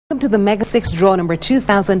to the Mega 6 draw number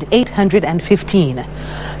 2815.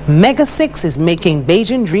 Mega 6 is making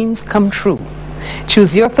Bajan dreams come true.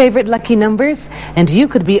 Choose your favorite lucky numbers and you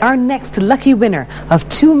could be our next lucky winner of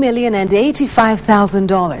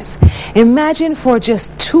 $2,085,000. Imagine for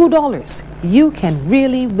just $2, you can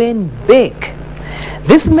really win big.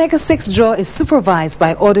 This Mega 6 draw is supervised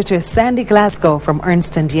by auditor Sandy Glasgow from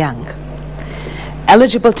Ernst & Young.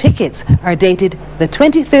 Eligible tickets are dated the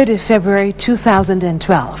 23rd of February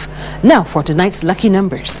 2012. Now for tonight's lucky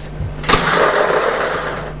numbers.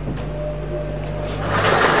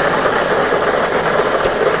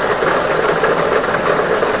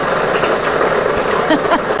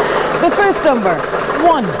 The first number,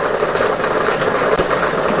 1.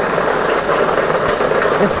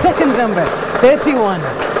 The second number, 31.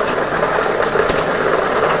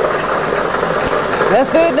 The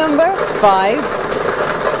third number, 5.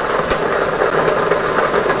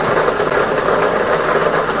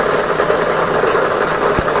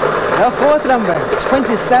 The fourth number,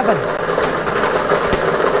 27.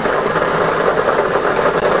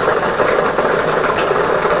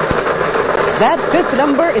 That fifth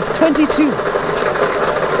number is 22.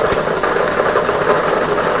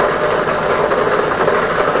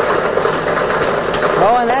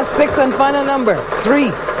 Oh, and that sixth and final number,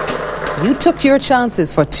 3. You took your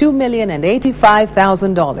chances for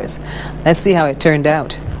 $2,085,000. Let's see how it turned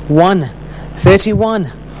out. 1,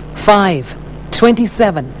 31, 5,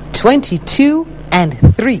 27, 22, and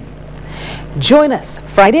 3. Join us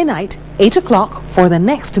Friday night, 8 o'clock, for the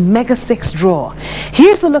next Mega 6 draw.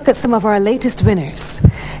 Here's a look at some of our latest winners.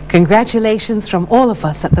 Congratulations from all of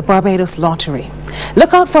us at the Barbados Lottery.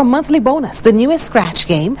 Look out for Monthly Bonus, the newest scratch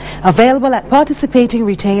game, available at participating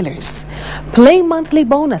retailers. Play Monthly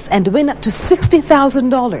Bonus and win up to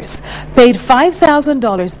 $60,000, paid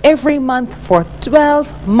 $5,000 every month for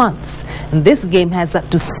 12 months. And this game has up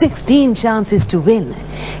to 16 chances to win.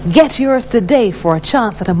 Get yours today for a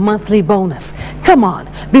chance at a monthly bonus. Come on,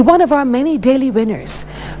 be one of our many daily winners.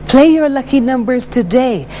 Play your lucky numbers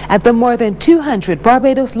today at the more than 200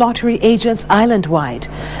 Barbados Lottery agents island-wide.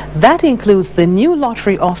 That includes the new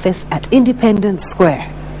lottery office at Independence Square.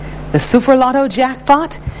 The Super Lotto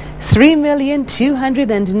jackpot,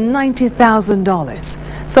 $3,290,000.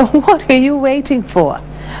 So what are you waiting for?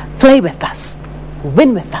 Play with us.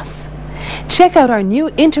 Win with us. Check out our new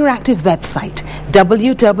interactive website,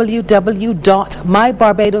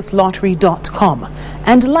 www.mybarbadoslottery.com,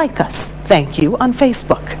 and like us, thank you, on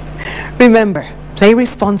Facebook. Remember, play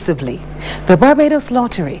responsibly. The Barbados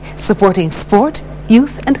Lottery, supporting sport,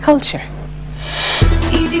 youth and culture.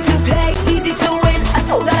 Easy to play, easy to win. I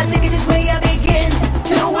told her to take it.